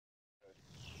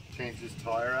change this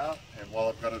tire out, and while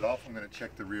I've got it off, I'm going to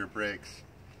check the rear brakes.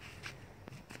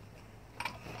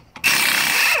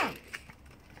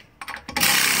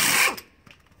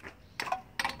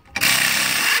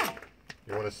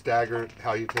 You want to stagger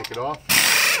how you take it off.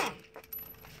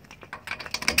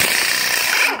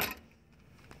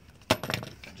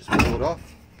 Just pull it off.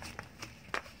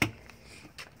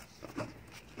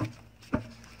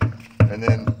 And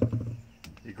then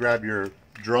you grab your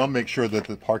drum, make sure that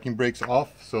the parking brake's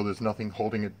off so there's nothing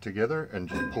holding it together, and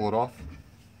just pull it off.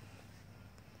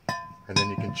 And then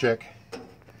you can check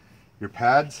your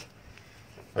pads,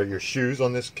 or your shoes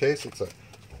on this case.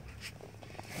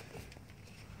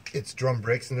 It's drum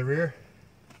brakes in the rear.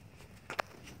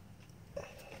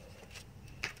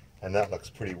 And that looks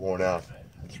pretty worn out.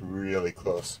 It's really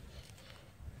close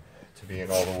to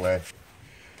being all the way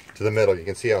to the middle. You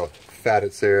can see how fat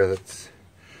it's there. That's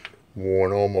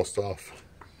worn almost off.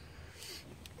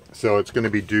 So it's going to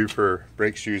be due for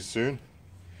brake shoes soon.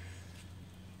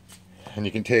 And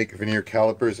you can take veneer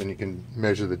calipers and you can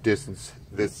measure the distance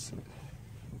to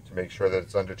make sure that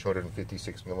it's under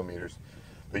 256 millimeters.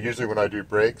 But usually when I do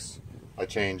brakes, I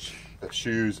change the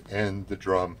shoes and the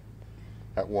drum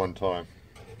at one time.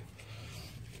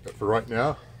 But for right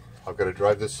now, I've got to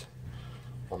drive this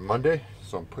on Monday,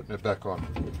 so I'm putting it back on.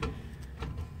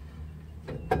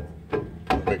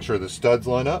 Make sure the studs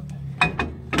line up,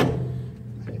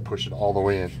 and you push it all the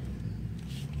way in.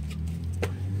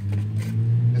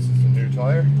 This is a new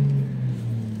tire.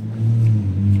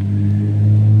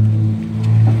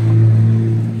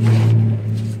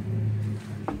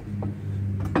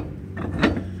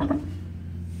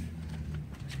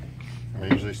 I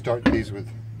usually start these with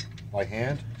by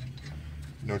hand.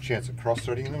 No chance of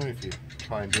cross-threading them if you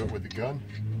try and do it with the gun.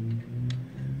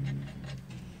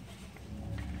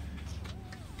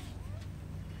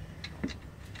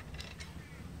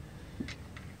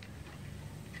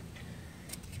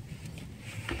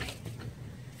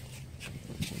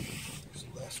 Here's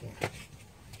the last one. Do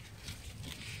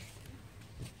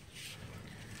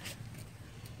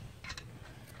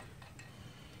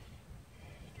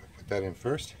I put that in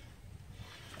first?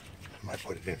 I might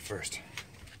put it in first.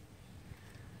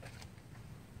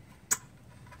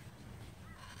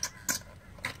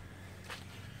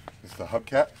 This is the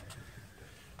hubcap.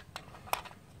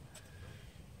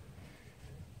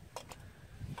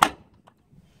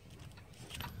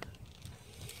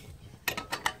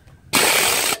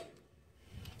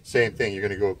 Same thing, you're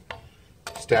going to go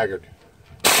staggered.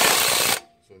 So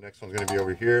the next one's going to be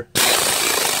over here.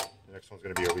 The next one's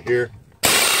going to be over here.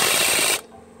 The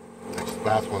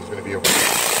last one's going to be over here.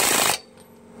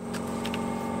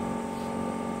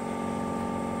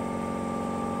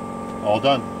 All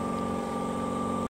done.